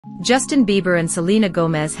Justin Bieber and Selena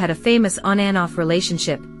Gomez had a famous on-and-off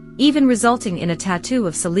relationship, even resulting in a tattoo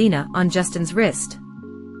of Selena on Justin's wrist.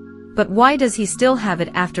 But why does he still have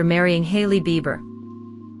it after marrying Hailey Bieber?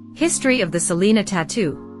 History of the Selena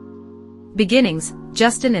tattoo. Beginnings: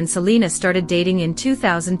 Justin and Selena started dating in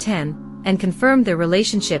 2010 and confirmed their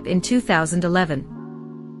relationship in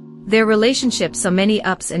 2011. Their relationship saw many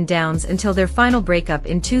ups and downs until their final breakup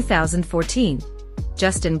in 2014.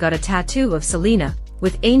 Justin got a tattoo of Selena,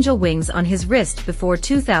 with angel wings on his wrist before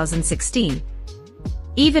 2016.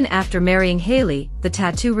 Even after marrying Hailey, the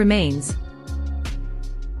tattoo remains.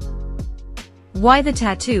 Why the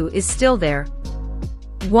tattoo is still there?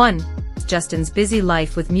 1. Justin's busy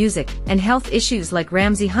life with music and health issues like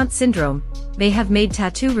Ramsay-Hunt syndrome may have made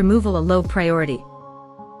tattoo removal a low priority.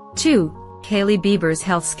 2. Hailey Bieber's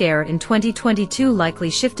health scare in 2022 likely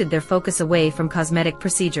shifted their focus away from cosmetic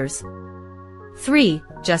procedures. 3.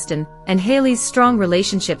 Justin and Hailey's strong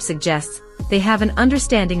relationship suggests they have an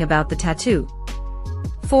understanding about the tattoo.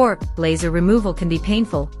 4. Laser removal can be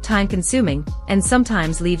painful, time-consuming, and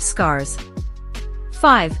sometimes leave scars.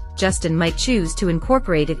 5. Justin might choose to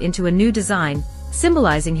incorporate it into a new design,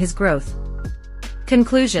 symbolizing his growth.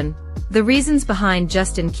 Conclusion: the reasons behind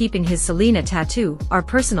Justin keeping his Selena tattoo are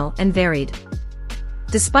personal and varied.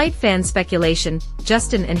 Despite fan speculation,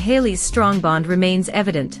 Justin and Hailey's strong bond remains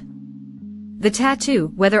evident. The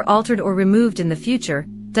tattoo, whether altered or removed in the future,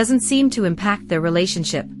 doesn't seem to impact their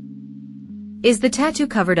relationship. Is the tattoo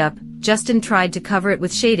covered up? Justin tried to cover it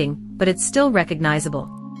with shading, but it's still recognizable.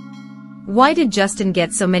 Why did Justin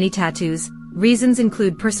get so many tattoos? Reasons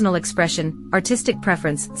include personal expression, artistic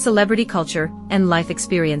preference, celebrity culture, and life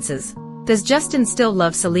experiences. Does Justin still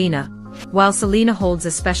love Selena? While Selena holds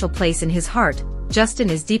a special place in his heart,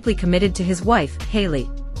 Justin is deeply committed to his wife, Hailey.